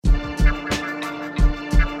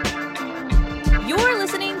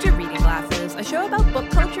about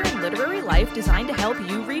book culture and literary life designed to help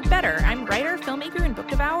you read better. I'm writer, filmmaker, and book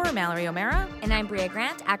devourer Mallory O'Mara. And I'm Bria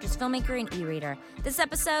Grant, actress, filmmaker, and e-reader. This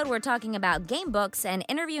episode, we're talking about game books and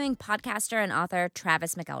interviewing podcaster and author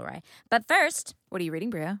Travis McElroy. But first... What are you reading,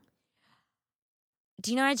 Bria?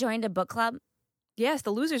 Do you know I joined a book club? Yes,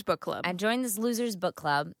 the Losers Book Club. I joined this Losers Book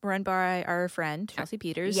Club. Run by our friend, Chelsea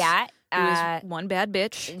Peters. Yeah. Who is one bad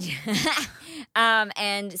bitch.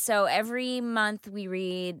 And so every month we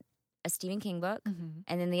read a Stephen King book,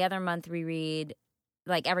 and then the other month we read,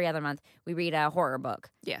 like every other month, we read a horror book.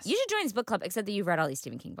 Yes. You should join this book club, except that you've read all these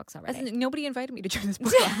Stephen King books already. Nobody invited me to join this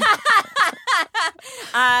book club.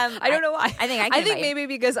 I don't know why. I think maybe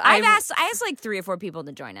because I asked like 3 or 4 people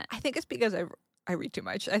to join it. I think it's because I read too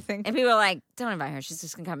much, I think. And people are like, don't invite her. She's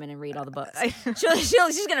just going to come in and read all the books.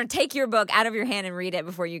 She's going to take your book out of your hand and read it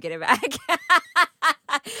before you get it back.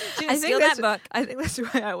 She's going to steal that book. I think that's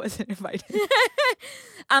why I wasn't invited.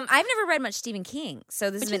 I've never read much Stephen King, so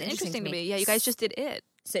this has been interesting to me. Yeah, you guys just did It.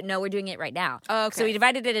 So no, we're doing It right now. Oh, okay. So we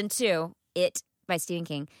divided it in 2. It by Stephen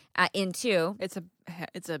King. In 2. It's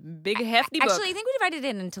a big, hefty book. Actually, I think we divided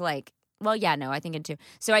it into I think in 2.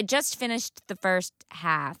 So I just finished the first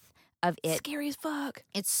half of It. Scary as fuck.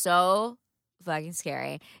 It's so fucking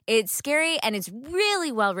scary. It's scary and it's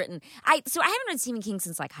really well written. I haven't read Stephen King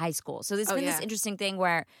since like high school. So there's been this interesting thing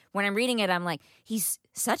where when I'm reading it, I'm like, he's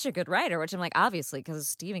such a good writer, which I'm like, obviously, because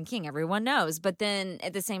Stephen King, everyone knows. But then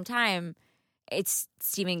at the same time, it's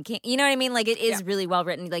Stephen King. You know what I mean? Like it is really well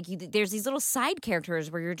written. Like there's these little side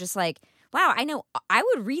characters where you're just like, wow, I know I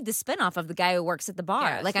would read the spinoff of the guy who works at the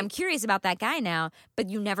bar. Yeah, I'm curious about that guy now, but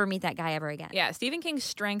you never meet that guy ever again. Yeah, Stephen King's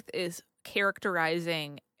strength is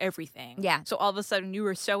characterizing everything. Yeah. So all of a sudden you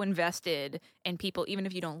are so invested in people, even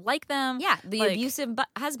if you don't like them. Yeah. The abusive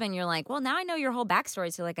husband, you're like, well, now I know your whole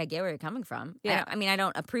backstory, so like I get where you're coming from. Yeah. I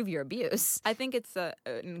don't approve your abuse. I think it's an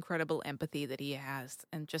incredible empathy that he has.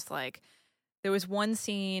 And just like, there was one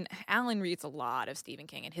scene, Alan reads a lot of Stephen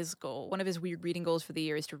King, and his goal, one of his weird reading goals for the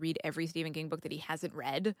year is to read every Stephen King book that he hasn't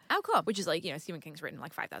read. Oh, cool. Which is like, Stephen King's written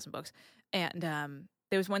like 5,000 books. And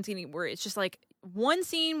there was one scene where it's just like one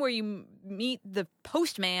scene where you meet the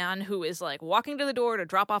postman who is like walking to the door to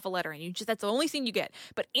drop off a letter, and that's the only scene you get.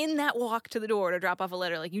 But in that walk to the door to drop off a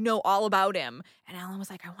letter, like all about him. And Alan was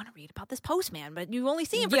like, I want to read about this postman, but you only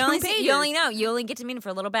see him for 2 pages. You only get to meet him for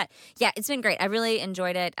a little bit. Yeah, it's been great. I really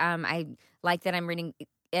enjoyed it. I like that I'm reading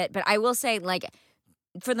it, but I will say, like,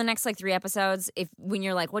 for the next 3 episodes, when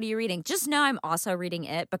you're like, what are you reading? Just know I'm also reading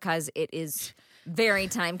it because it is very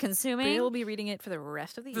time consuming. Bria will be reading it for the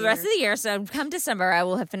rest of the year. For the rest of the year. So come December, I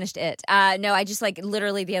will have finished it. No, I just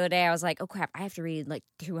literally the other day, I was like, oh crap, I have to read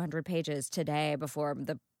 200 pages today before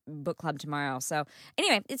the book club tomorrow. So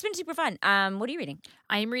anyway, it's been super fun. What are you reading?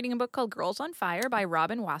 I am reading a book called Girls on Fire by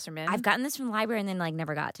Robin Wasserman. I've gotten this from the library and then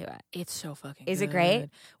never got to it. It's so fucking good. Is it great?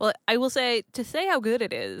 Well, I will say, to say how good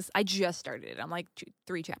it is, I just started it. I'm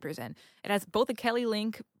 3 chapters in. It has both a Kelly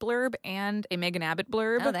Link blurb and a Megan Abbott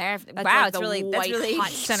blurb. Oh, there! That's wow, that's really hot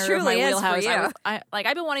center of my wheelhouse.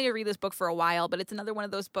 I've been wanting to read this book for a while, but it's another one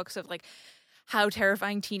of those books of how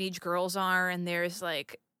terrifying teenage girls are, and there's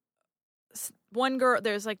one girl,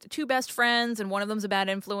 there's 2 best friends, and one of them's a bad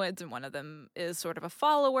influence, and one of them is sort of a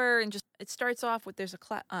follower. And just it starts off with there's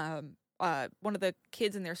one of the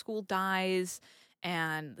kids in their school dies,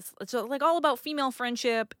 and it's all about female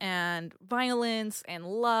friendship and violence and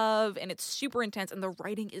love, and it's super intense, and the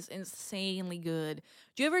writing is insanely good.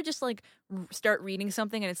 Do you ever just start reading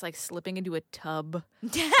something and it's slipping into a tub,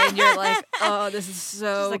 and you're like, oh, this is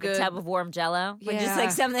so just good. A tub of warm Jello, yeah.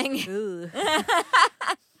 Just something.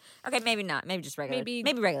 Okay, maybe not. Maybe just regular.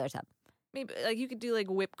 Maybe regular tub. Maybe you could do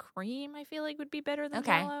whipped cream. I feel would be better than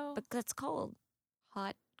Jello. But that's cold.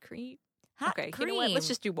 Hot cream. Hot cream. You know what? Let's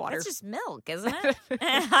just do water. It's just milk, isn't it?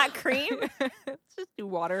 Hot cream. Let's just do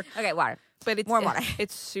water. Okay, water. But it's more water.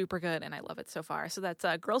 It's super good, and I love it so far. So that's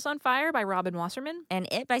Girls on Fire by Robin Wasserman, and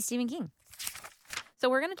It by Stephen King. So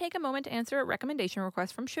we're going to take a moment to answer a recommendation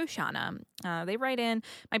request from Shoshana. They write in,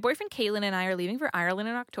 my boyfriend Kaylin and I are leaving for Ireland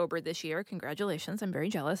in October this year. Congratulations. I'm very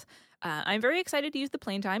jealous. I'm very excited to use the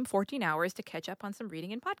plane time, 14 hours, to catch up on some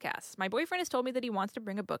reading and podcasts. My boyfriend has told me that he wants to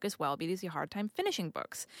bring a book as well, but he has a hard time finishing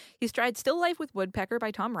books. He's tried Still Life with Woodpecker by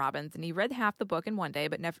Tom Robbins, and he read half the book in one day,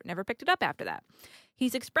 but never picked it up after that.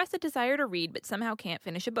 He's expressed a desire to read, but somehow can't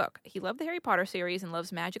finish a book. He loved the Harry Potter series and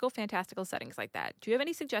loves magical, fantastical settings like that. Do you have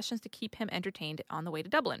any suggestions to keep him entertained on the way to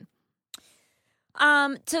Dublin?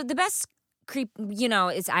 So the best creep,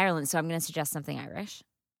 is Ireland, so I'm going to suggest something Irish.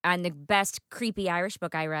 And the best creepy Irish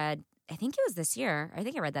book I read, I think it was this year. I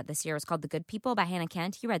think I read that this year. It was called The Good People by Hannah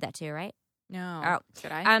Kent. You read that too, right? No. Oh.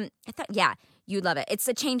 Should I? I thought, yeah, you'd love it. It's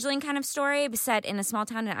a changeling kind of story set in a small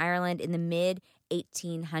town in Ireland in the mid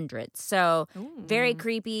 1800s. So very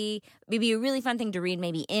creepy. Maybe a really fun thing to read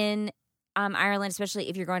maybe in Ireland, especially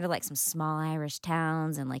if you're going to like some small Irish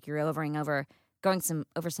towns and like you're over some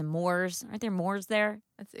moors. Aren't there moors there?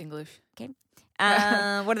 That's English. Okay.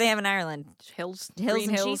 What do they have in Ireland? Hills and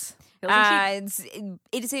hills. sheep.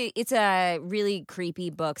 It's a really creepy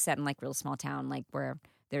book set in like real small town, like where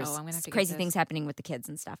there's crazy things happening with the kids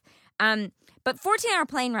and stuff. But 14-hour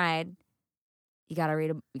plane ride. You gotta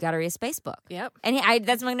read a space book. Yep. And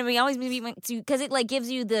that's going to be always because it like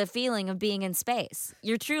gives you the feeling of being in space.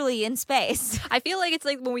 You're truly in space. I feel like it's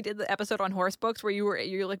like when we did the episode on horse books where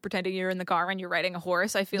you're like pretending you're in the car and you're riding a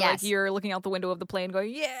horse. I feel like you're looking out the window of the plane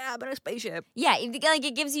going, yeah, I'm in a spaceship. Yeah, like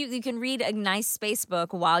it gives you can read a nice space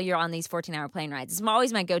book while you're on these 14-hour plane rides. It's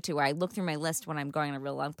always my go-to where I look through my list when I'm going on a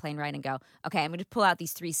real long plane ride and go, okay, I'm going to pull out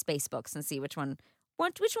these 3 space books and see which one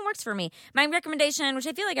works for me. My recommendation, which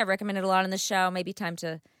I feel like I've recommended a lot on the show, maybe time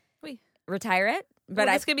to retire it. But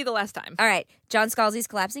this could be the last time. All right, John Scalzi's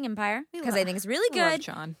Collapsing Empire, because I think it's really good. Love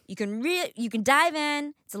John. You can dive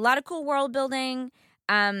in. It's a lot of cool world building.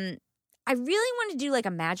 I really want to do like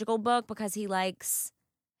a magical book because he likes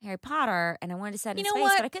Harry Potter, and I wanted to set in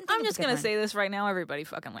space, but I couldn't think I'm of just going to say this right now. Everybody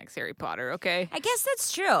fucking likes Harry Potter, okay? I guess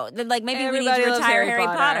that's true. Like maybe Everybody we need to retire Harry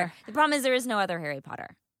Potter. The problem is there is no other Harry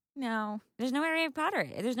Potter. No. There's no Harry Potter.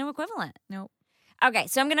 There's no equivalent. Nope. Okay,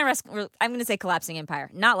 so I'm gonna say Collapsing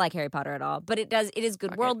Empire. Not like Harry Potter at all, but it is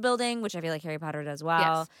good world building, which I feel like Harry Potter does well.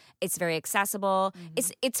 Yes. It's very accessible.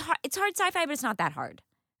 Mm-hmm. It's hard sci-fi, but it's not that hard.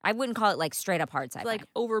 I wouldn't call it like straight up hard sci-fi. Like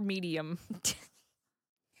over medium. I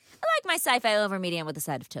like my sci-fi over medium with a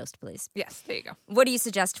side of toast, please. Yes, there you go. What do you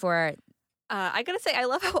suggest for? I gotta say, I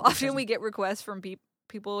love how often we get requests from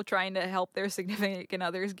people trying to help their significant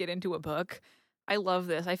others get into a book. I love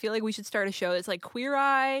this. I feel like we should start a show that's like Queer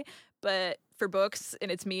Eye, but for books,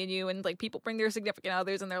 and it's me and you, and like people bring their significant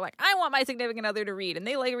others, and they're like, I want my significant other to read, and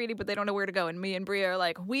they like reading, but they don't know where to go, and me and Bria are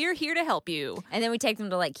like, we're here to help you. And then we take them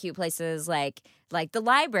to like cute places like the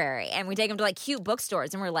library, and we take them to like cute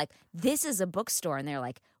bookstores, and we're like, this is a bookstore, and they're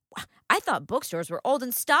like, I thought bookstores were old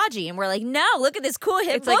and stodgy, and we're like, no, look at this cool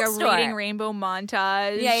hip bookstore. It's like a reading rainbow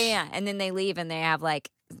montage. Yeah. And then they leave, and they have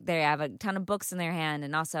a ton of books in their hand,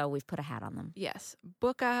 and also we've put a hat on them. Yes.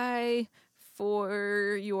 Book Eye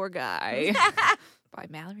for Your Guy by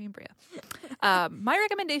Mallory and Bria. My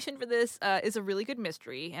recommendation for this is a really good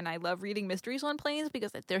mystery, and I love reading mysteries on planes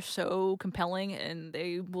because they're so compelling and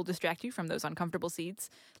they will distract you from those uncomfortable seats.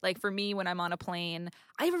 Like for me, when I'm on a plane,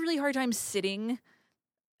 I have a really hard time sitting.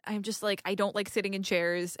 I'm just like, I don't like sitting in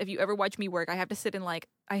chairs. If you ever watch me work, I have to sit with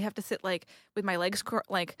my legs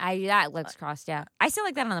legs crossed, yeah. I sit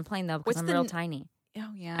like that on the plane though because I'm real tiny. Oh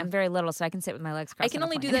yeah, I'm very little, so I can sit with my legs crossed. I can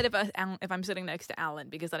only do that if I'm sitting next to Alan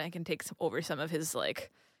because then I can take over some of his like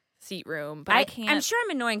seat room. But I can't. I'm sure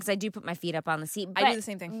I'm annoying because I do put my feet up on the seat. But, I do the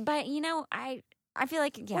same thing. But I feel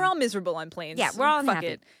like we're all miserable on planes. Yeah, we're all unhappy.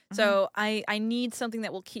 It. Mm-hmm. So I need something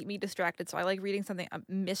that will keep me distracted. So I like reading something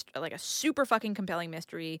like a super fucking compelling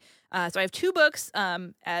mystery. So I have 2 books.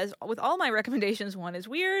 As with all my recommendations, one is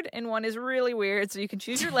weird and one is really weird. So you can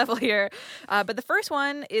choose your level here. But the first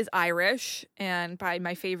one is Irish, and by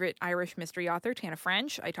my favorite Irish mystery author, Tana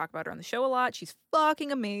French. I talk about her on the show a lot. She's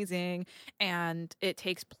fucking amazing, and it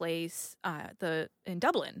takes place in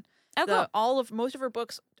Dublin. Oh, cool. Most of her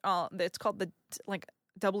books, it's called the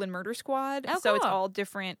Dublin Murder Squad. Oh, so cool. it's all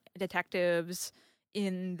different detectives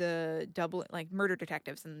in the Dublin, like murder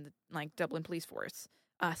detectives in the Dublin police force.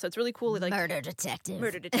 So it's really cool. Murder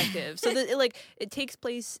detective. So it takes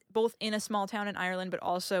place both in a small town in Ireland, but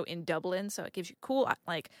also in Dublin. So it gives you cool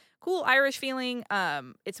Irish feeling.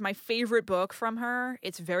 It's my favorite book from her.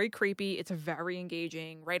 It's very creepy. It's very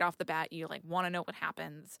engaging. Right off the bat, you want to know what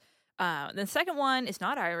happens. The second one is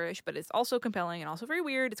not Irish, but it's also compelling and also very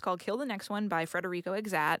weird. It's called Kill the Next One by Federico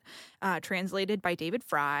Exat, translated by David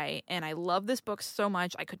Fry. And I love this book so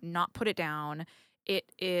much. I could not put it down. It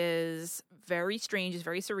is very strange. It's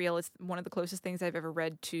very surreal. It's one of the closest things I've ever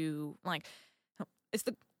read to, I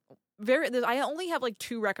only have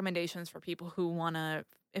 2 recommendations for people who want to,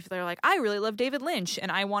 if they're like, I really love David Lynch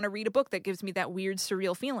and I want to read a book that gives me that weird,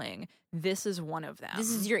 surreal feeling. This is one of them. This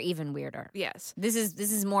is your even weirder. Yes. This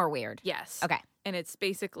is more weird. Yes. Okay. And it's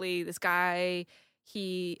basically this guy,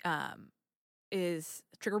 he is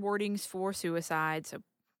trigger warnings for suicide. So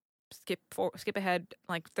skip ahead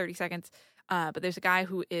 30 seconds. But there's a guy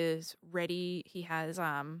who is ready. He has,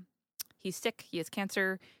 he's sick. He has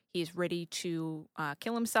cancer. He's ready to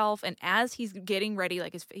kill himself. And as he's getting ready,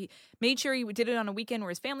 he made sure he did it on a weekend where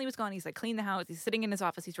his family was gone. He's cleaned the house. He's sitting in his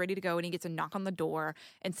office. He's ready to go. And he gets a knock on the door.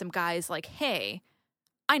 And some guy's like, hey,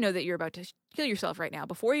 I know that you're about to kill yourself right now.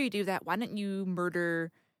 Before you do that, why don't you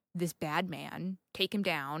murder this bad man, take him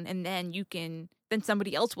down, and then then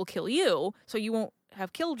somebody else will kill you, so you won't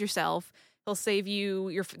have killed yourself. He'll save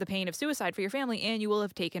you the pain of suicide for your family, and you will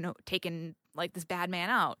have taken like this bad man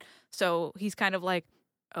out. So he's kind of like,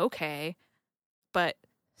 okay, but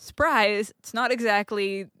surprise, it's not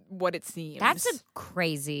exactly what it seems. That's a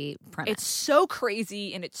crazy premise. It's so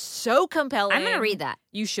crazy and it's so compelling. I'm going to read that.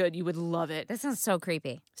 You should. You would love it. That sounds so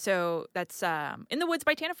creepy. So that's In the Woods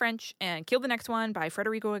by Tana French and Kill the Next One by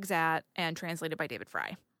Federico Exat and translated by David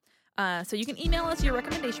Fry. So you can email us your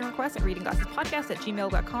recommendation requests at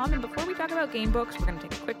readingglassespodcast@gmail.com. And before we talk about game books, we're going to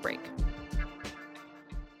take a quick break.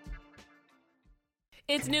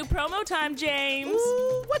 It's new promo time, James.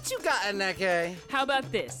 Ooh, what you got, Aneke? How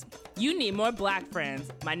about this? You need more black friends,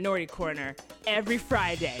 Minority Corner, every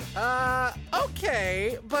Friday.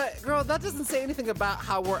 Okay, but girl, that doesn't say anything about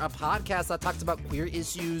how we're a podcast that talks about queer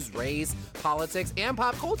issues, race, politics, and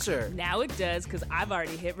pop culture. Now it does, because I've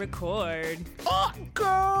already hit record. Oh,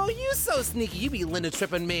 girl, you so sneaky. You be Linda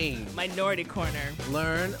tripping me. Minority Corner.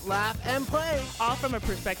 Learn, laugh, and play. All from a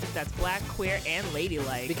perspective that's black, queer, and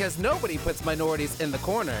ladylike. Because nobody puts minorities in the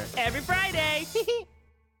corner. Every Friday.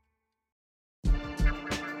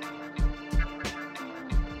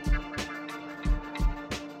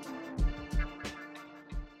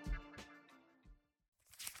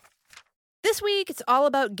 This week, it's all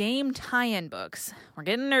about game tie-in books. We're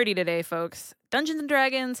getting nerdy today, folks. Dungeons &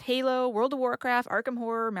 Dragons, Halo, World of Warcraft, Arkham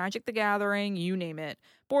Horror, Magic the Gathering, you name it.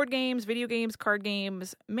 Board games, video games, card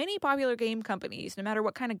games. Many popular game companies, no matter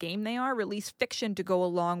what kind of game they are, release fiction to go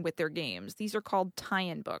along with their games. These are called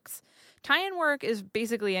tie-in books. Tie-in work is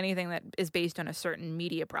basically anything that is based on a certain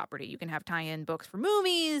media property. You can have tie-in books for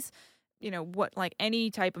movies, like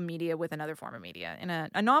any type of media with another form of media. And a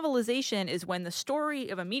novelization is when the story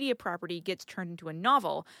of a media property gets turned into a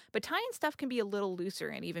novel, but tie-in stuff can be a little looser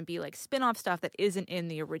and even be like spin-off stuff that isn't in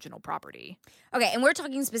the original property. Okay, and we're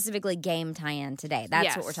talking specifically game tie-in today. That's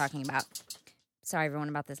Yes. what we're talking about. Sorry, everyone,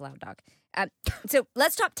 about this loud dog. So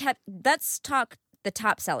let's talk the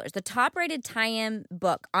top sellers. The top-rated tie-in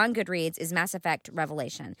book on Goodreads is Mass Effect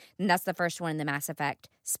Revelation, and that's the first one in the Mass Effect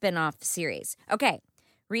spin-off series. Okay,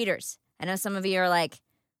 readers, I know some of you are like,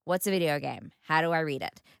 what's a video game? How do I read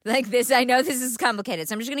it? Like this, I know this is complicated,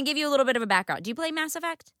 so I'm just going to give you a little bit of a background. Do you play Mass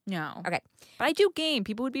Effect? No. Okay. But I do game.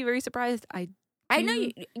 People would be very surprised. I know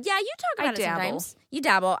you. Yeah, you talk about it sometimes. You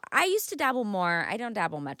dabble. I used to dabble more. I don't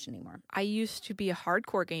dabble much anymore. I used to be a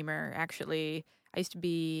hardcore gamer, actually. I'm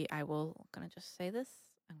going to just say this.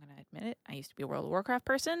 I'm going to admit it. I used to be a World of Warcraft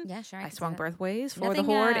person. Yeah, sure. I swung both ways for Nothing, the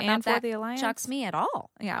Horde about and for that the Alliance. Shocks me at all.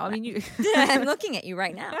 Yeah, I mean, you. I'm looking at you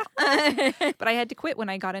right now. But I had to quit when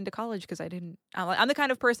I got into college because I'm the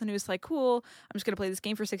kind of person who's like, cool, I'm just going to play this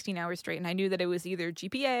game for 16 hours straight. And I knew that it was either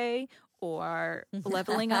GPA or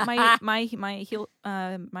leveling up my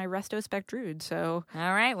Resto Spec Druid. So,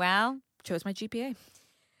 all right, well, chose my GPA.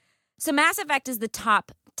 So Mass Effect is the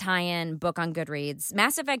top tie-in book on Goodreads.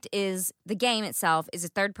 Mass Effect is the game itself is a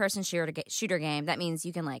third-person shooter game. That means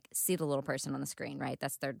you can like see the little person on the screen, right?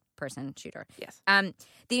 That's third-person shooter. Yes.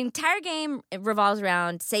 The entire game revolves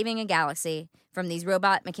around saving a galaxy from these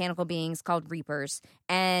robot mechanical beings called Reapers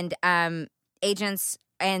and agents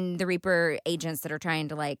and the Reaper agents that are trying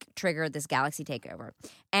to like trigger this galaxy takeover.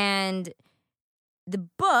 And the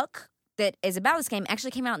book that is about this game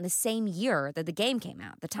actually came out in the same year that the game came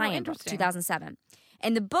out, the tie-in book, 2007.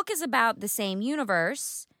 And the book is about the same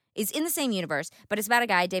universe, is in the same universe, but it's about a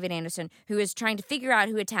guy, David Anderson, who is trying to figure out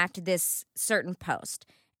who attacked this certain post.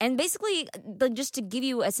 And basically, like, just to give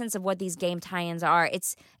you a sense of what these game tie-ins are,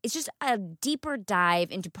 it's just a deeper dive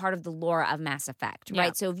into part of the lore of Mass Effect, right?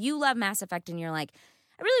 Yeah. So if you love Mass Effect and you're like,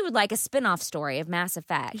 I really would like a spin-off story of Mass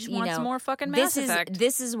Effect. You just want some more fucking Mass Effect.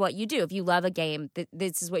 This is what you do. If you love a game,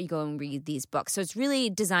 this is what you go and read these books. So it's really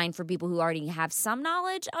designed for people who already have some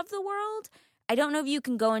knowledge of the world. I don't know if you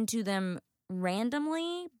can go into them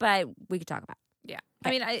randomly, but we could talk about it. Yeah.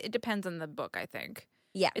 Okay. I mean, it depends on the book, I think.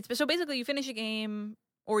 Yeah. So basically, you finish a game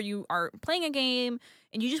or you are playing a game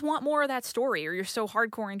and you just want more of that story or you're so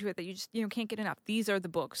hardcore into it that you just can't get enough. These are the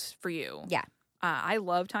books for you. Yeah. I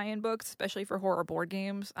love tie-in books, especially for horror board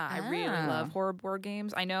games. I really love horror board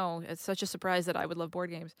games. I know, it's such a surprise that I would love board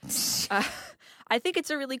games. I think it's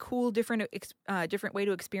a really cool, different way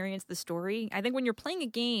to experience the story. I think when you're playing a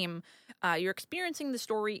game, you're experiencing the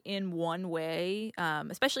story in one way,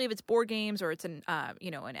 especially if it's board games or it's an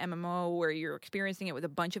MMO where you're experiencing it with a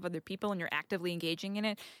bunch of other people and you're actively engaging in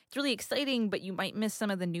it. It's really exciting, but you might miss some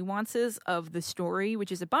of the nuances of the story,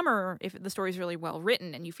 which is a bummer if the story is really well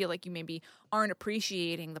written and you feel like you maybe aren't aren't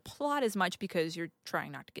appreciating the plot as much because you're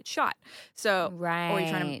trying not to get shot. So, right. Or you're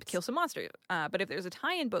trying to kill some monsters. But if there's a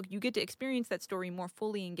tie-in book, you get to experience that story more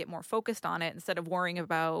fully and get more focused on it instead of worrying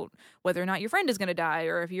about whether or not your friend is going to die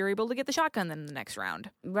or if you're able to get the shotgun in the next round.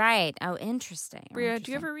 Right. Oh, interesting. Bria,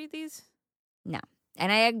 do you ever read these? No.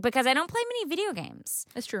 And because I don't play many video games.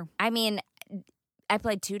 That's true. I mean, I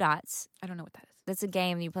played Two Dots. I don't know what that is. That's a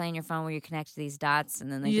game you play on your phone where you connect these dots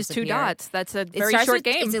and then they use disappear. 2 dots. That's a very short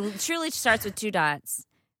game. It truly starts with 2 dots,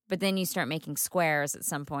 but then you start making squares at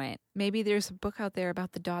some point. Maybe there's a book out there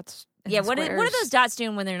about the dots. Yeah, what are those dots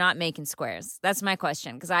doing when they're not making squares? That's my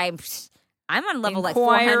question because I'm on level like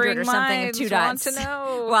 400 or something of 2 dots. Want to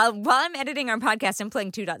know. While I'm editing our podcast, I'm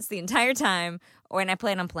playing 2 dots the entire time, and I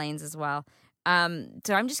play it on planes as well.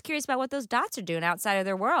 So I'm just curious about what those dots are doing outside of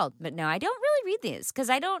their world. But no, I don't really read these because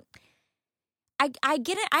I don't. I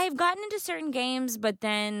get it. I've gotten into certain games, but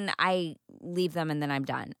then I leave them and then I'm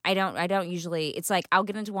done. I don't usually. It's like I'll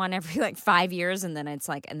get into one every like 5 years and then it's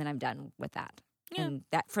like, and then I'm done with that. Yeah. And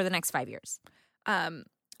that for the next 5 years.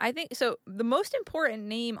 I think so. The most important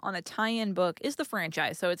name on a tie-in book is the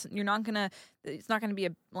franchise. So it's not gonna be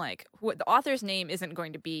the author's name isn't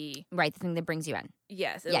going to be right. The thing that brings you in.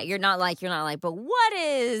 Yes. Yeah. You're not like. But what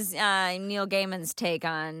is Neil Gaiman's take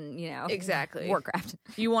on exactly Warcraft?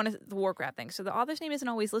 You want the Warcraft thing. So the author's name isn't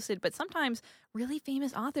always listed, but sometimes really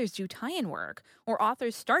famous authors do tie-in work, or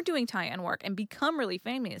authors start doing tie-in work and become really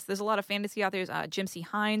famous. There's a lot of fantasy authors. Jim C.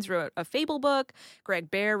 Hines wrote a Fable book. Greg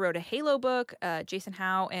Bear wrote a Halo book. Jason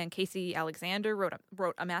Howe and Casey Alexander wrote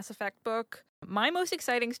a Mass Effect book. My most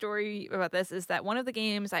exciting story about this is that one of the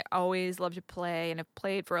games I always love to play and have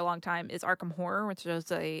played for a long time is Arkham Horror, which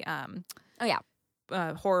is a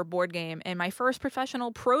horror board game. And my first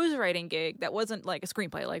professional prose writing gig that wasn't like a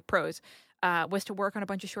screenplay, like prose, was to work on a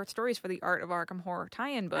bunch of short stories for the Art of Arkham Horror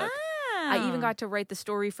tie-in book. Oh. I even got to write the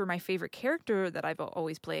story for my favorite character that I've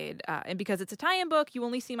always played. And because it's a tie-in book, you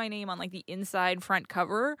only see my name on like the inside front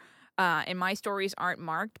cover. And my stories aren't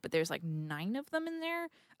marked, but there's like 9 of them in there.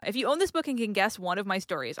 If you own this book and can guess one of my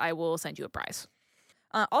stories, I will send you a prize.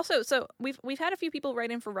 Also, so we've had a few people write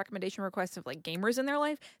in for recommendation requests of like gamers in their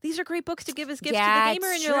life. These are great books to give as gifts to the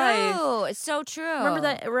gamer in your life. It's so true. Remember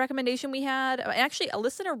that recommendation we had? Actually, a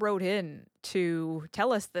listener wrote in to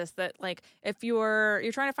tell us this, that like if you're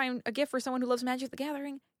trying to find a gift for someone who loves Magic the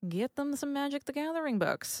Gathering, get them some Magic the Gathering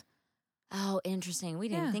books. Oh, interesting. We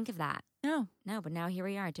didn't think of that. No, but now here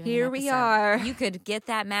we are doing Here we are. You could get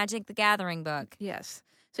that Magic the Gathering book. Yes.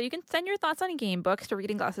 So you can send your thoughts on game books to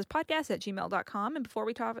readingglassespodcast@gmail.com. And before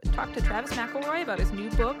we talk to Travis McElroy about his new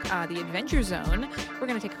book, The Adventure Zone, we're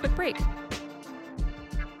going to take a quick break.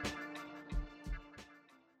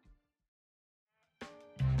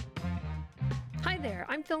 Hi there,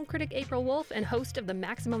 I'm film critic April Wolf and host of the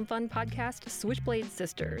Maximum Fun podcast, Switchblade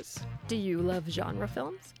Sisters. Do you love genre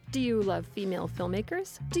films? Do you love female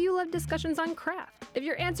filmmakers? Do you love discussions on craft? If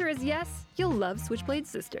your answer is yes, you'll love Switchblade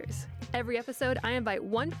Sisters. Every episode, I invite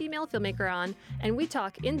one female filmmaker on, and we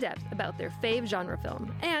talk in depth about their fave genre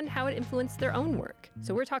film and how it influenced their own work.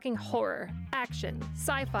 So we're talking horror, action,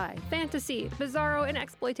 sci-fi, fantasy, bizarro, and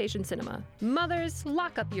exploitation cinema. Mothers,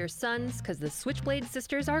 lock up your sons, because the Switchblade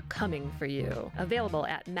Sisters are coming for you. Available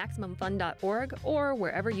at MaximumFun.org or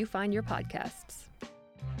wherever you find your podcasts.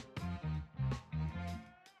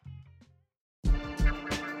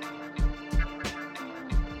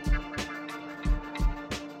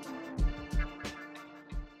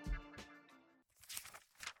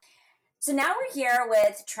 So now we're here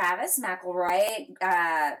with Travis McElroy,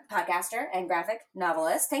 podcaster and graphic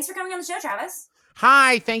novelist. Thanks for coming on the show, Travis.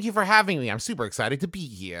 Hi, thank you for having me. I'm super excited to be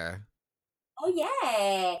here. Oh,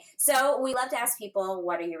 yay. So we love to ask people,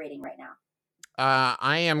 what are you reading right now?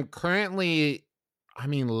 I am currently,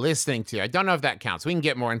 listening to. I don't know if that counts. We can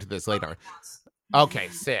get more into this later. Okay,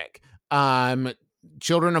 sick.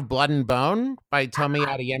 Children of Blood and Bone by Tomi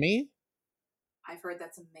Adeyemi. I've heard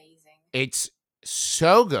that's amazing. It's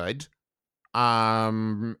so good.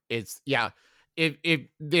 If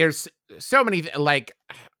there's so many, like,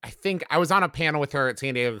 I think I was on a panel with her at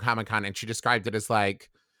San Diego Comic-Con and she described it as like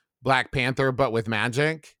Black Panther but with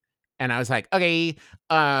magic, and I was like, okay,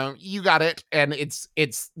 you got it. And it's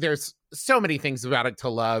there's so many things about it to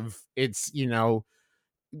love. It's,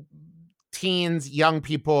 teens, young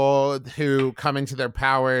people who come into their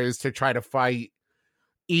powers to try to fight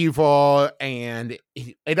evil, and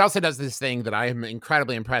it also does this thing that I am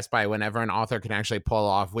incredibly impressed by whenever an author can actually pull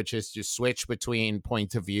off, which is to switch between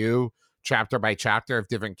point of view chapter by chapter of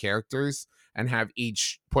different characters and have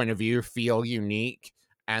each point of view feel unique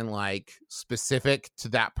and like specific to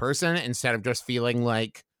that person instead of just feeling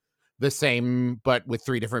like the same but with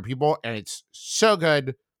 3 different people. And it's so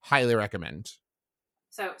good. Highly recommend.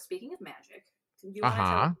 So, speaking of magic, do you want to tell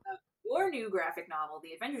us about your new graphic novel,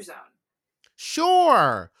 The Adventure Zone?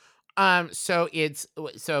 Sure. So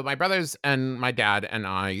my brothers and my dad and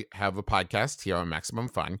I have a podcast here on Maximum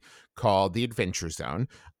Fun called The Adventure Zone.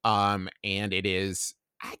 And it is,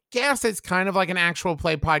 I guess it's kind of like an actual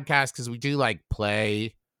play podcast because we do like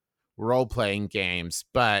play role-playing games,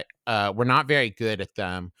 but we're not very good at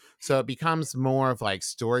them. So it becomes more of like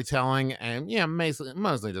storytelling and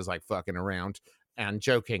mostly just like fucking around and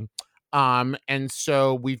joking. And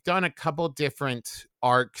so we've done a couple different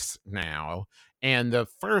arcs now. And the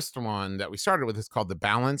first one that we started with is called the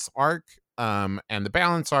Balance Arc. And the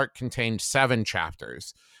Balance Arc contained 7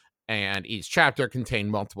 chapters. And each chapter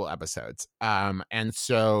contained multiple episodes. And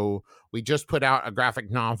so we just put out a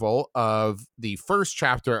graphic novel of the first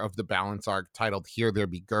chapter of the Balance Arc titled Here There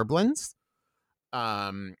Be Gerblins.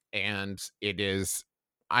 And it is,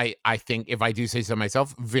 I think, if I do say so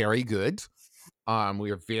myself, very good.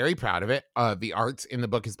 We are very proud of it. The art in the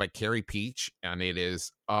book is by Carrie Peach, and it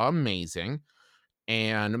is amazing.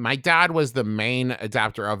 And my dad was the main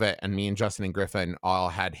adapter of it, and me and Justin and Griffin all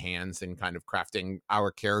had hands in kind of crafting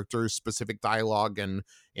our characters' specific dialogue and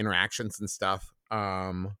interactions and stuff.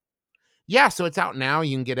 Yeah, so it's out now.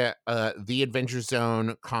 You can get it at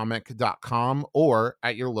theadventurezonecomic.com or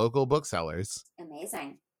at your local booksellers.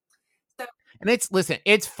 Amazing. And it's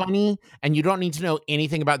funny, and you don't need to know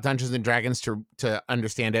anything about Dungeons and Dragons to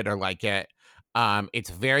understand it or like it.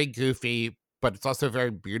 It's very goofy, but it's also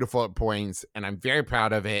very beautiful at points, and I'm very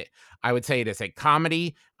proud of it. I would say it is a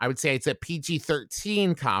comedy. I would say it's a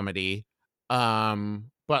PG-13 comedy.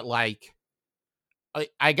 But like,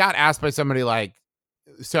 I got asked by somebody like,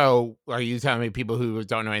 so are you telling me people who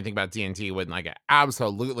don't know anything about D&D wouldn't like it?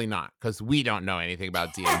 Absolutely not, because we don't know anything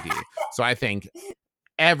about D&D. So I think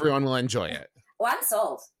everyone will enjoy it. Well, I'm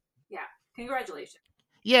sold. Yeah, congratulations.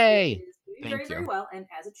 Yay. It is doing very well, and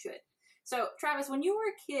as it should. So, Travis, when you were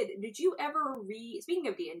a kid, did you ever read, speaking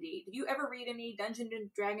of D&D, did you ever read any Dungeons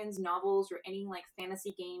and Dragons novels or any, like,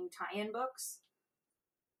 fantasy game tie-in books?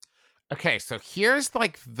 Okay, so here's,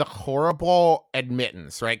 like, the horrible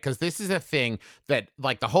admittance, right? Because this is a thing that,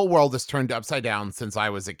 like, the whole world has turned upside down since I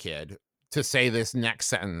was a kid. To say this next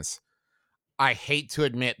sentence, I hate to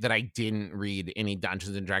admit that I didn't read any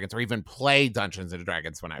Dungeons and Dragons or even play Dungeons and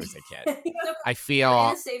Dragons when I was a kid. I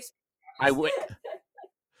feel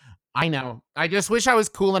I know. I just wish I was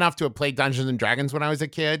cool enough to have played Dungeons and Dragons when I was a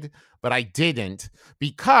kid, but I didn't,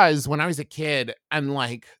 because when I was a kid, and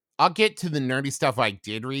like, I'll get to the nerdy stuff I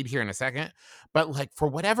did read here in a second, but like, for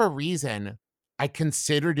whatever reason, I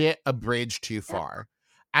considered it a bridge too far.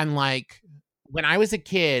 And like, when I was a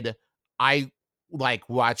kid, I like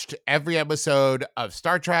watched every episode of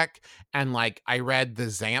Star Trek, and like, I read the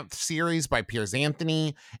Xanth series by Piers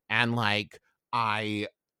Anthony, and like, I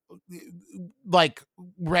like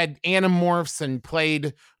read Animorphs and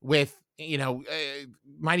played with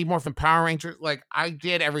Mighty Morphin Power Rangers. Like, I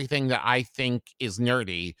did everything that I think is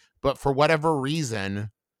nerdy, but for whatever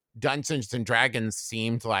reason, Dungeons and Dragons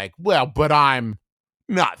seemed like, well, but I'm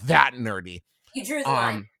not that nerdy. You drew the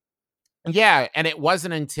line. Yeah, and it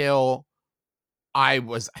wasn't until I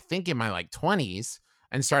was, I think, in my like 20s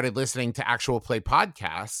and started listening to actual play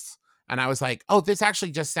podcasts. And I was like, oh, this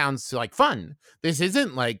actually just sounds like fun. This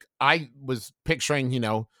isn't like, I was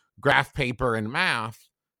picturing, graph paper and math.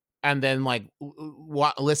 And then like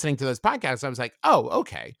listening to those podcasts, I was like, oh,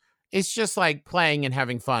 okay. It's just like playing and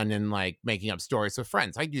having fun and like making up stories with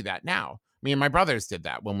friends. I do that now. Me and my brothers did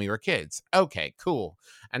that when we were kids. Okay, cool.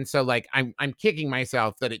 And so like, I'm kicking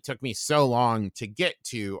myself that it took me so long to get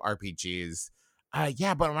to RPGs.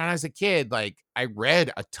 Yeah, but when I was a kid, like, I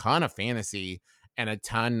read a ton of fantasy and a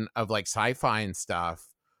ton of like sci-fi and stuff.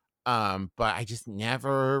 But I just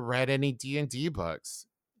never read any D&D books.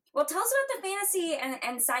 Well, tell us about the fantasy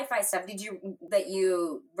and sci-fi stuff that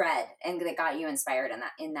you read and that got you inspired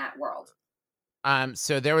in that world.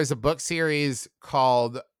 So there was a book series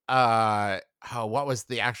called what was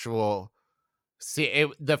the actual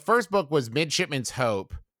the first book was Midshipman's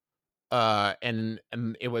Hope. And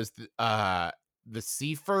it was the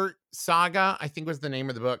Seifert Saga, I think was the name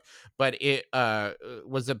of the book, but it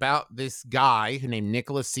was about this guy named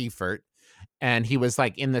Nicholas Seifert, and he was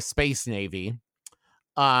like in the Space Navy.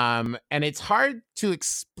 And it's hard to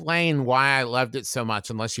explain why I loved it so much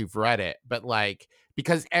unless you've read it, but like,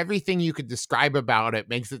 because everything you could describe about it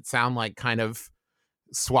makes it sound like kind of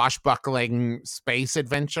swashbuckling space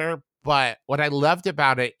adventure. But what I loved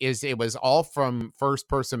about it is it was all from first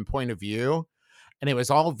person point of view. And it was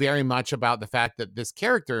all very much about the fact that this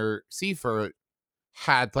character, Seifert,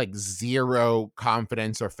 had like zero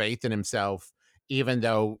confidence or faith in himself, even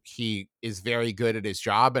though he is very good at his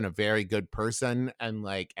job and a very good person and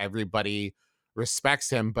like everybody respects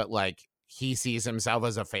him, but like he sees himself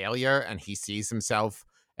as a failure and he sees himself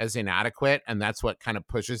as inadequate, and that's what kind of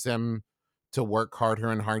pushes him to work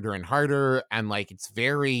harder and harder and harder. And like it's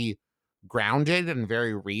very grounded and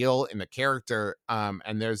very real in the character.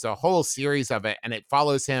 And there's a whole series of it, and it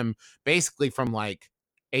follows him basically from like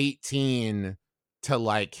 18 to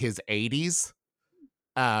like his 80s.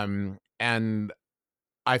 And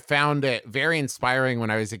I found it very inspiring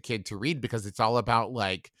when I was a kid to read, because it's all about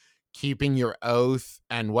like keeping your oath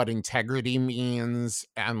and what integrity means,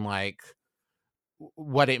 and like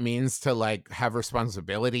what it means to like have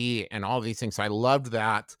responsibility and all these things. So I loved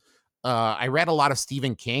that. I read a lot of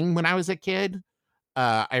Stephen King when I was a kid.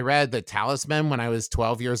 I read The Talisman when I was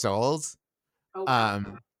 12 years old. Oh,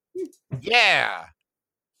 wow. Yeah,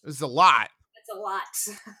 it was a lot. That's a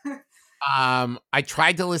lot. I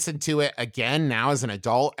tried to listen to it again now as an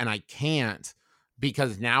adult, and I can't,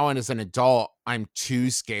 because now as an adult, I'm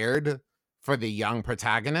too scared for the young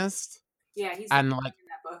protagonist. Yeah, he's and like like in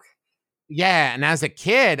that book. yeah, and as a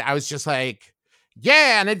kid, I was just like,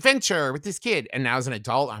 yeah, an adventure with this kid. And now as an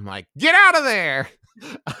adult, I'm like, get out of there.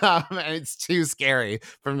 And it's too scary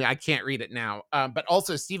for me. I can't read it now. But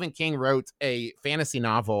also Stephen King wrote a fantasy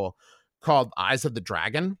novel called Eyes of the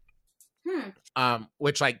Dragon.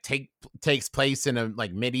 Which like takes place in a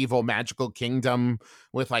like medieval magical kingdom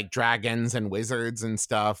with like dragons and wizards and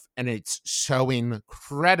stuff, and it's so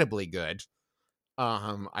incredibly good.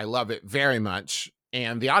 I love it very much,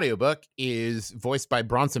 and the audiobook is voiced by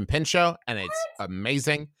Bronson Pinchot, and it's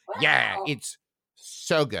amazing. Wow. Yeah, it's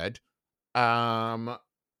so good.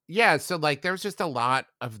 Yeah, so like there's just a lot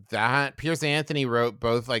of that. Piers Anthony wrote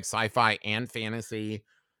both like sci-fi and fantasy.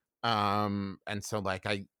 And so like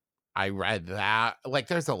I read that. Like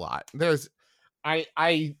there's a lot.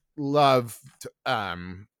 I loved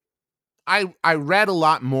I read a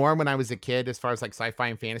lot more when I was a kid as far as like sci-fi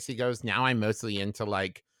and fantasy goes. Now I'm mostly into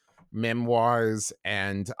like memoirs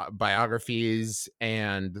and biographies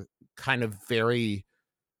and kind of very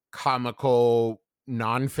comical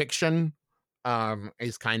nonfiction.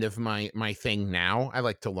 Is kind of my thing now. I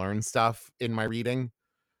like to learn stuff in my reading.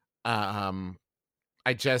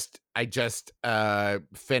 I just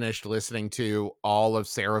finished listening to all of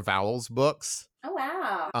Sarah Vowell's books. Oh,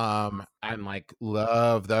 wow. And like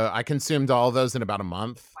I consumed all of those in about a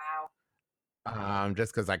month. Wow.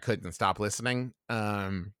 Just because I couldn't stop listening.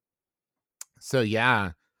 So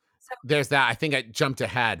yeah, So, there's that. I think I jumped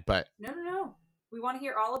ahead, but no. We want to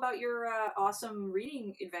hear all about your awesome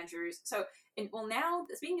reading adventures. So, now,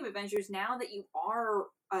 speaking of adventures, now that you are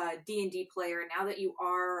a D&D player, now that you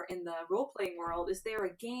are in the role-playing world, is there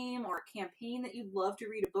a game or a campaign that you'd love to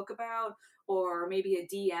read a book about? Or maybe a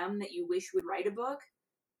DM that you wish would write a book?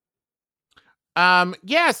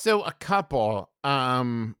 yeah, so a couple.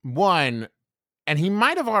 One, and he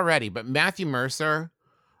might have already, but Matthew Mercer,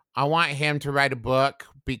 I want him to write a book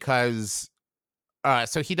because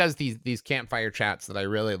so he does these campfire chats that I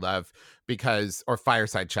really love, or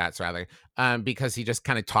fireside chats rather, because he just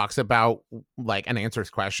kind of talks about like and answers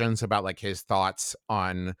questions about like his thoughts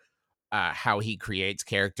on how he creates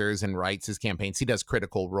characters and writes his campaigns. He does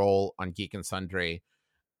Critical Role on Geek and Sundry,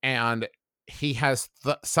 and he has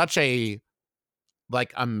such a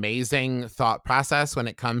like amazing thought process when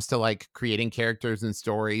it comes to like creating characters and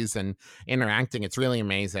stories and interacting. It's really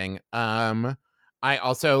amazing. I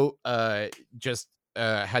also just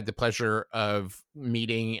had the pleasure of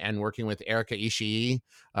meeting and working with Erica Ishii,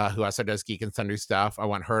 who also does Geek and Sundry stuff. I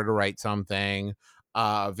want her to write something.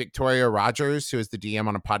 Victoria Rogers, who is the DM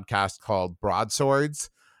on a podcast called Broadswords.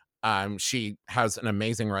 She has an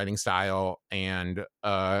amazing writing style and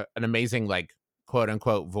an amazing like quote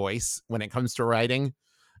unquote voice when it comes to writing.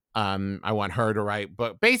 I want her to write,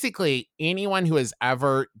 but basically anyone who has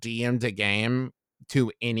ever DM'd a game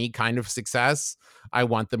to any kind of success, I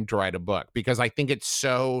want them to write a book, because I think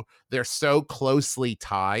they're so closely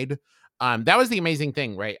tied. That was the amazing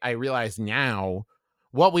thing, right? I realize now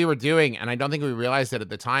what we were doing, and I don't think we realized it at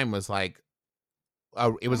the time, was like,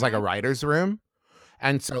 it was like a writer's room.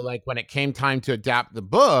 And so like when it came time to adapt the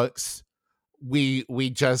books, we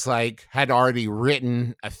just like had already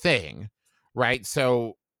written a thing, right?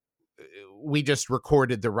 So we just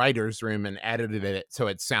recorded the writer's room and edited it so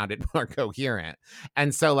it sounded more coherent.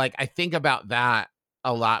 And so like I think about that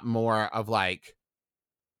a lot more, of like,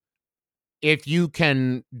 if you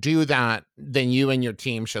can do that, then you and your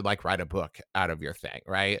team should like write a book out of your thing,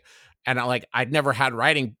 right? And I'd never had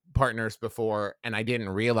writing partners before, and I didn't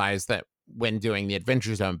realize that when doing the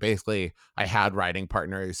Adventure Zone, basically I had writing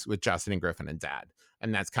partners with Justin and Griffin and Dad,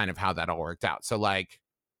 and that's kind of how that all worked out. So like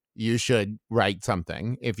you should write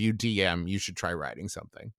something. If you DM, you should try writing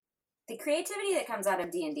something. The creativity that comes out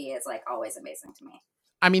of D&D is like always amazing to me.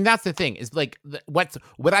 I mean, that's the thing is like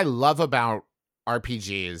what I love about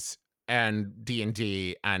RPGs and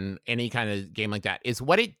D&D and any kind of game like that is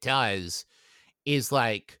what it does is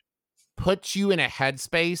like puts you in a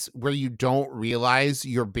headspace where you don't realize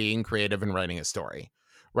you're being creative and writing a story,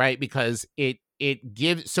 right? Because it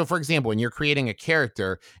gives, so for example, when you're creating a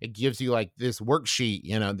character, it gives you like this worksheet,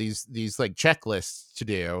 you know, these like checklists to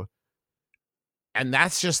do. And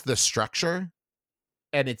that's just the structure.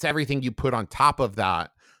 And it's everything you put on top of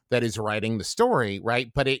that that is writing the story,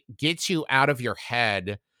 right? But it gets you out of your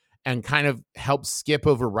head and kind of helps skip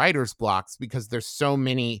over writer's blocks because there's so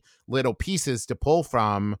many little pieces to pull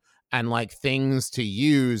from and like things to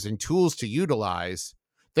use and tools to utilize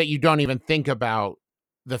that you don't even think about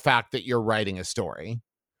the fact that you're writing a story.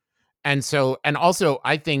 And so, and also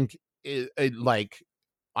I think like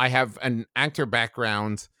I have an actor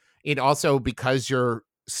background. It also, because you're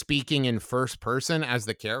speaking in first person as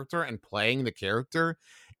the character and playing the character,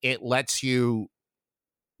 it lets you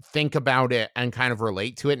think about it and kind of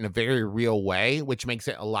relate to it in a very real way, which makes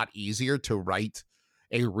it a lot easier to write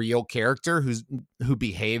a real character who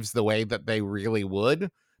behaves the way that they really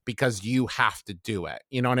would, because you have to do it.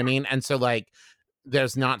 You know what I mean? And so like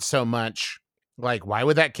there's not so much like, why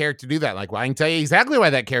would that character do that? Like, well, I can tell you exactly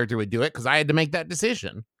why that character would do it because I had to make that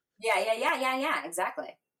decision. Yeah. Exactly.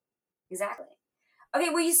 Okay,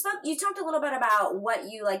 well, you talked a little bit about what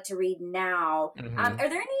you like to read now. Mm-hmm. Are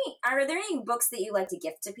there any books that you like to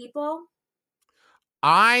gift to people?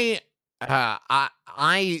 I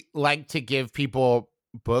like to give people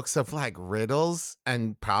books of like riddles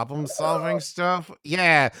and problem solving stuff.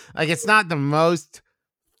 Yeah, like it's not the most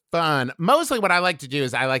fun. Mostly what I like to do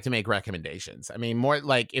is I like to make recommendations. I mean, more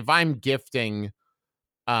like if I'm gifting,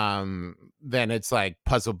 then it's like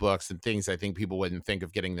puzzle books and things I think people wouldn't think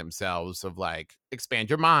of getting themselves, of like expand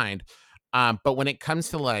your mind. But when it comes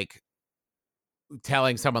to like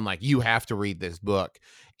telling someone like you have to read this book,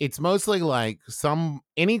 it's mostly like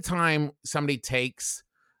anytime somebody takes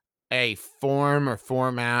a form or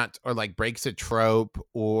format or like breaks a trope,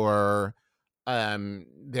 or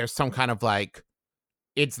there's some kind of like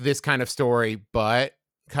it's this kind of story but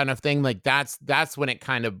kind of thing, like that's when it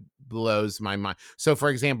kind of blows my mind. So for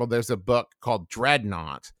example, there's a book called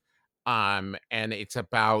Dreadnought, and it's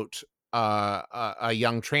about a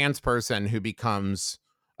young trans person who becomes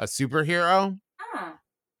a superhero.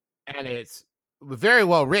 And it's very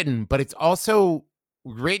well written, but it's also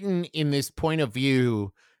written in this point of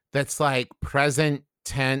view that's like present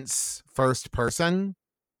tense first person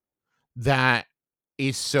that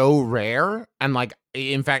is so rare. And like,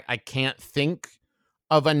 in fact, I can't think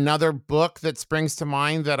of another book that springs to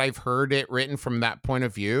mind that I've heard it written from that point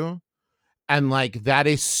of view. And like, that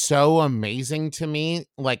is so amazing to me.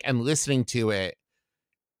 Like, and listening to it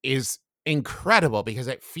is incredible because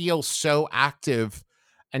it feels so active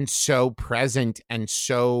and so present and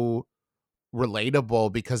so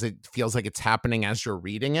relatable because it feels like it's happening as you're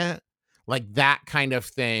reading it. Like that kind of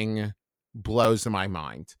thing blows my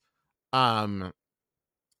mind. And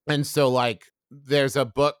so like there's a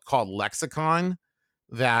book called Lexicon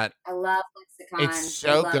that I love Lexicon. It's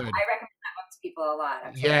so good. I recommend that book to people a lot.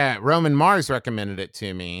 Actually. Yeah, Roman Mars recommended it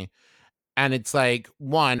to me. And it's like,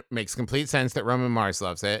 one, makes complete sense that Roman Mars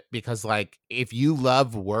loves it because like if you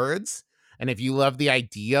love words and if you love the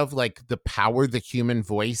idea of like the power the human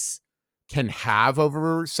voice can have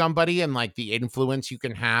over somebody and like the influence you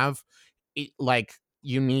can have, like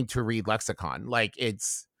you need to read Lexicon. Like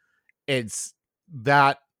it's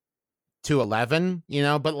that to 11, you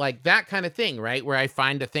know, but like that kind of thing, right? Where I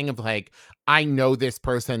find a thing of like, I know this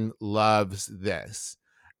person loves this.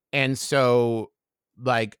 And so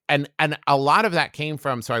like, and a lot of that came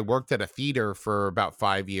from, so I worked at a theater for about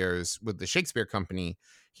 5 years with the Shakespeare Company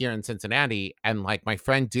here in Cincinnati. And like my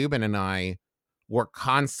friend Dubin and I were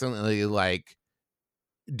constantly like,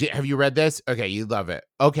 have you read this? Okay, you love it.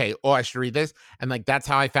 Okay, oh, I should read this. And like, that's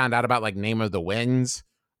how I found out about like Name of the Winds.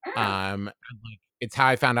 And, like, it's how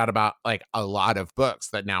I found out about like a lot of books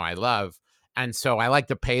that now I love. And so I like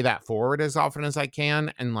to pay that forward as often as I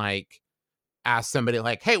can and like ask somebody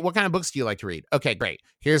like, hey, what kind of books do you like to read? Okay, great.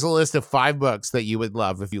 Here's a list of 5 books that you would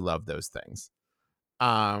love if you love those things.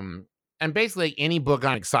 And basically any book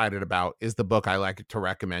I'm excited about is the book I like to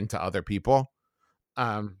recommend to other people.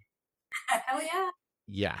 Hell yeah.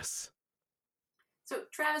 Yes. So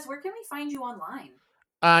Travis, where can we find you online?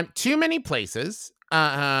 Too many places.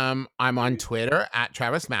 I'm on Twitter at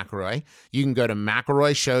Travis McElroy. You can go to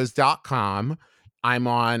McElroyshows.com. I'm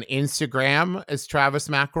on Instagram as Travis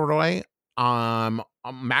McElroy.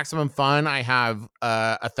 Maximum Fun, I have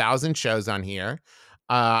 1,000 shows on here.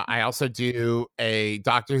 I also do a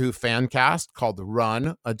Doctor Who fan cast called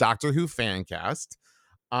Run, a Doctor Who fan cast.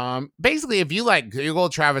 Basically, if you like Google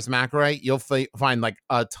Travis McElroy, you'll find like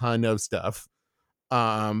a ton of stuff.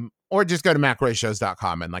 Or just go to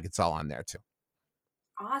McElroyshows.com and like it's all on there too.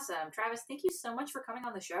 Awesome. Travis, thank you so much for coming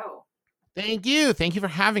on the show. Thank you. Thank you for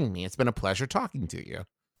having me. It's been a pleasure talking to you.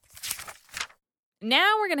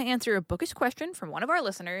 Now we're going to answer a bookish question from one of our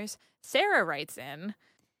listeners. Sarah writes in.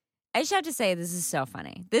 I just have to say, this is so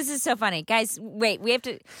funny. This is so funny. Guys, wait, we have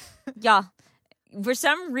to, y'all, for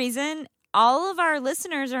some reason, all of our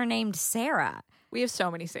listeners are named Sarah. We have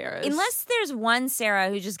so many Sarahs. Unless there's one Sarah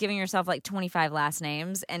who's just giving herself like 25 last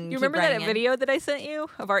names. And you remember that video that I sent you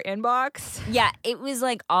of our inbox? Yeah, it was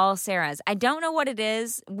like all Sarahs. I don't know what it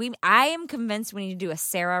is. I am convinced we need to do a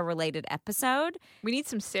Sarah-related episode. We need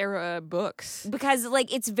some Sarah books. Because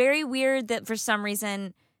like it's very weird that for some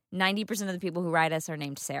reason 90% of the people who write us are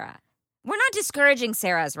named Sarah. We're not discouraging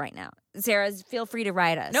Sarahs right now. Sarahs, feel free to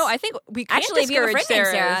write us. No, I think we can't actually, if you have a discourage friend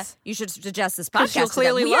named Sarahs. Sarah, you should suggest this podcast. She'll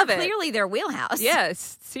clearly we love are it. Clearly, their wheelhouse.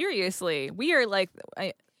 Yes, seriously, we are like. You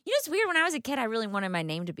know, it's weird. When I was a kid, I really wanted my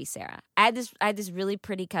name to be Sarah. I had this really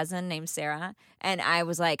pretty cousin named Sarah, and I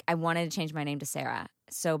was like, I wanted to change my name to Sarah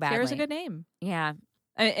so badly. Sarah's a good name. Yeah,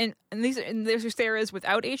 and there's Sarahs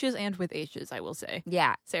without H's and with H's. I will say.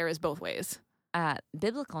 Yeah, Sarah's both ways.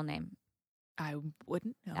 Biblical name. I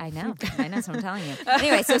wouldn't know. I know. That's what I'm telling you.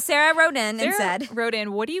 Anyway, so Sarah wrote in and said,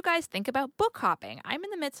 what do you guys think about book hopping? I'm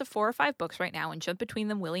in the midst of 4 or 5 books right now and jump between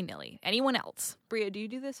them willy-nilly. Anyone else? Bria, do you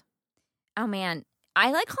do this? Oh, man.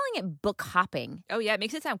 I like calling it book hopping. Oh, yeah. It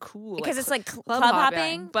makes it sound cool. Because it's like club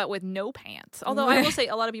hopping. But with no pants. Although I will say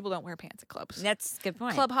a lot of people don't wear pants at clubs. That's a good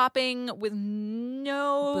point. Club hopping with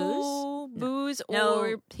no booze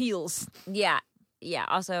or heels. Yeah. Yeah.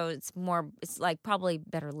 Also, it's like probably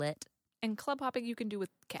better lit. And club hopping you can do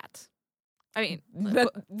with cats. I mean,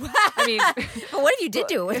 but what if you did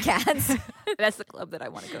do it with cats? That's the club that I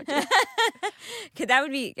want to go to. That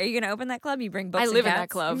would be. Are you going to open that club? You bring books. I and live cats? in that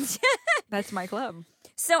club. That's my club.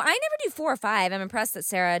 So I never do 4 or 5. I'm impressed that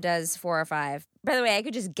Sarah does 4 or 5. By the way, I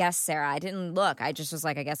could just guess Sarah. I didn't look. I just was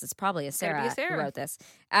like, I guess it's probably a Sarah who wrote this.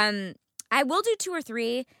 I will do 2 or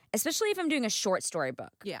 3, especially if I'm doing a short story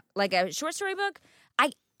book. Yeah, like a short story book.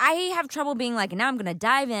 I have trouble being like, now I'm going to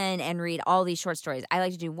dive in and read all these short stories. I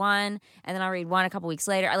like to do one, and then I'll read one a couple weeks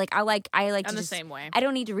later. I like I'm to the same way. I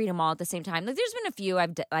don't need to read them all at the same time. Like, there's been a few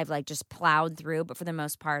I've like just plowed through, but for the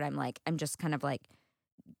most part, I'm just kind of like,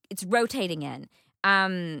 it's rotating in.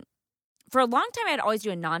 For a long time, I'd always do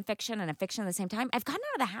a nonfiction and a fiction at the same time. I've gotten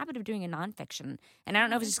out of the habit of doing a nonfiction, and I don't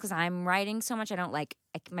know if it's just because I'm writing so much. I don't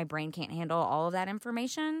my brain can't handle all of that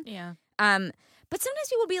information. Yeah. But sometimes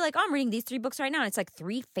people will be like, oh, I'm reading these 3 books right now. And it's like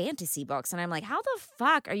 3 fantasy books. And I'm like, how the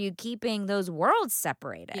fuck are you keeping those worlds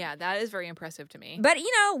separated? Yeah, that is very impressive to me. But,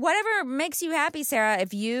 whatever makes you happy, Sarah,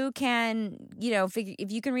 if you can,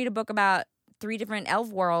 if you can read a book about 3 different elf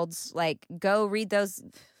worlds, like, go read those.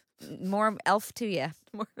 More elf to you.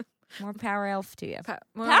 More power elf to you.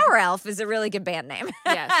 Power Elf is a really good band name.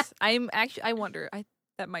 Yes. I wonder.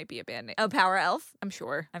 That might be a band name. Oh, Power Elf? I'm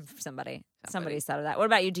sure. Somebody's thought of that. What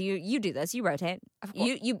about you? Do you do this? You rotate.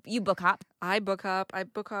 You book hop. I book hop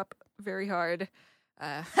very hard.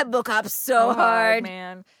 I book hop so hard,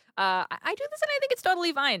 man. I do this and I think it's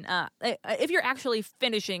totally fine. If you're actually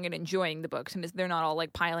finishing and enjoying the books and they're not all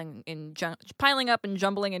like piling up and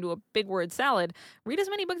jumbling into a big word salad, read as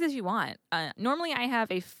many books as you want. Normally I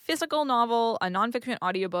have a physical novel, a nonfiction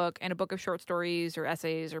audiobook, and a book of short stories or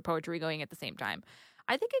essays or poetry going at the same time.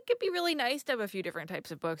 I think it could be really nice to have a few different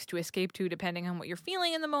types of books to escape to depending on what you're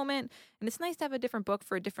feeling in the moment. And it's nice to have a different book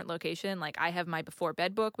for a different location. Like I have my before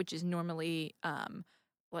bed book, which is normally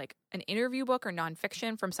like an interview book or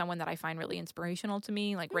nonfiction from someone that I find really inspirational to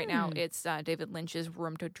me. Like right now it's David Lynch's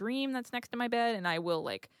Room to Dream that's next to my bed. And I will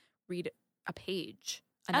like read a page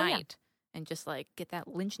a night. And just, like, get that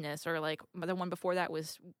Lynchness. Or, like, the one before that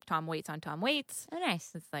was Tom Waits on Tom Waits. Oh,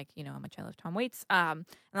 nice. It's like, how much I love Tom Waits. And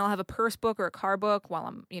I'll have a purse book or a car book while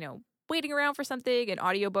I'm, waiting around for something. An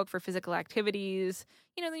audiobook for physical activities.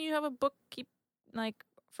 Then you have a book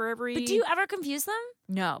for every... But do you ever confuse them?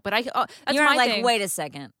 No, but that's You're my like, thing. wait a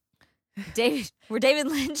second. David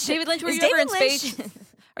Lynch. David Lynch, were you ever in space?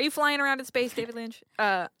 Are you flying around in space, David Lynch?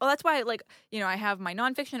 Well, that's why, I have my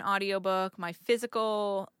nonfiction audiobook, my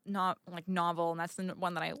physical novel, and that's the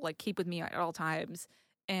one that I keep with me at all times.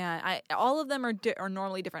 And all of them are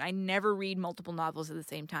normally different. I never read multiple novels at the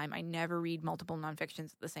same time. I never read multiple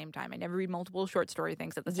nonfictions at the same time. I never read multiple short story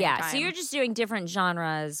things at the same time. Yeah, so you're just doing different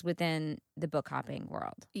genres within the book hopping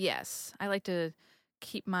world. Yes, I like to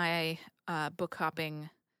keep my book hopping,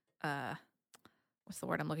 what's the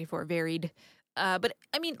word I'm looking for? Varied. But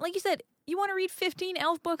I mean, like you said, you want to read 15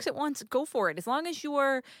 elf books at once, go for it. As long as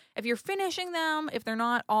if you're finishing them, if they're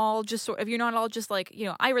not all just if you're not all just like,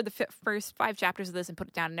 I read the first 5 chapters of this and put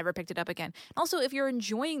it down and never picked it up again. Also, if you're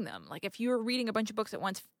enjoying them, like if you're reading a bunch of books at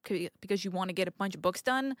once because you want to get a bunch of books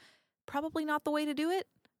done, probably not the way to do it.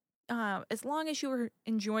 As long as you're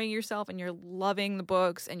enjoying yourself and you're loving the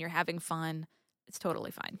books and you're having fun, it's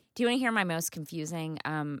totally fine. Do you want to hear my most confusing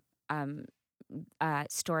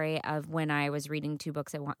story of when I was reading 2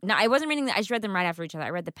 books at once? No, I wasn't reading them. I just read them right after each other.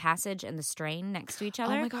 I read The Passage and The Strain next to each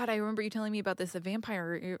other. Oh my God, I remember you telling me about this, the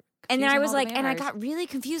vampire. And then I was like, and I got really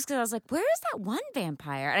confused because I was like, where is that one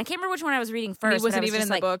vampire? And I can't remember which one I was reading first. He wasn't even in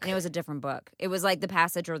the book. And it was a different book. It was like The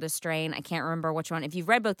Passage or The Strain. I can't remember which one. If you've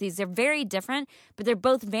read both these, they're very different, but they're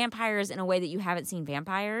both vampires in a way that you haven't seen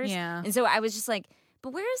vampires. Yeah. And so I was just like,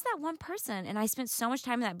 but where is that one person? And I spent so much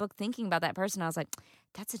time in that book thinking about that person. I was like,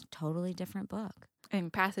 that's a totally different book.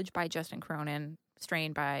 And Passage by Justin Cronin,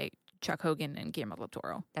 Strain by Chuck Hogan and Guillermo del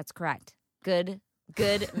Toro. That's correct. Good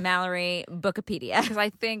Mallory Bookopedia. Because I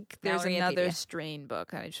think there's another Strain book.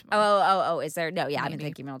 That I just is there? No, yeah, I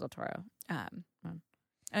think Guillermo del Toro.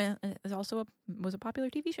 It also was a popular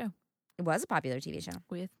TV show. It was a popular TV show.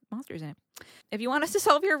 With monsters in it. If you want us to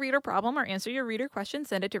solve your reader problem or answer your reader question,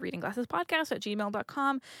 send it to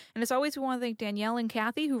readingglassespodcast@gmail.com. And as always, we want to thank Danielle and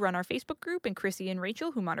Kathy, who run our Facebook group, and Chrissy and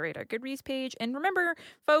Rachel, who moderate our Goodreads page. And remember,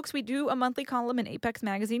 folks, we do a monthly column in Apex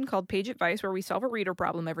Magazine called Page Advice, where we solve a reader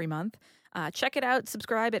problem every month. Check it out.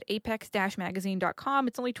 Subscribe at apex-magazine.com.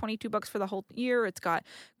 It's only $22 for the whole year. It's got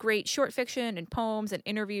great short fiction and poems and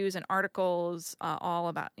interviews and articles all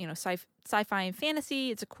about, sci-fi and fantasy.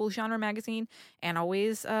 It's a cool genre magazine, and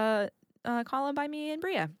always column by me and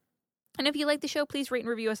Bria. And if you like the show, please rate and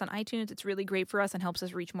review us on iTunes. It's really great for us and helps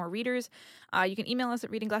us reach more readers. You can email us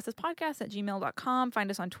at readingglassespodcast@gmail.com.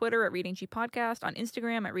 Find us on Twitter at readinggpodcast, on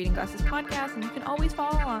Instagram at readingglassespodcast, and you can always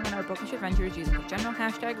follow along on our bookish adventures using the general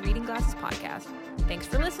hashtag readingglassespodcast. Thanks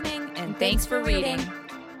for listening, and thanks for reading.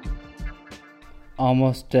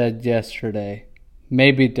 Almost dead yesterday,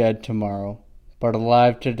 maybe dead tomorrow, but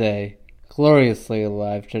alive today, gloriously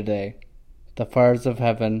alive today. The Fires of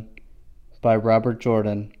Heaven by Robert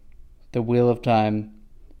Jordan. The Wheel of Time,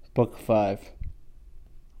 Book 5.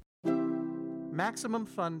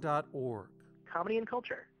 MaximumFun.org. Comedy and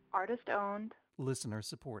culture. Artist owned. Listener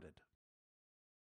supported.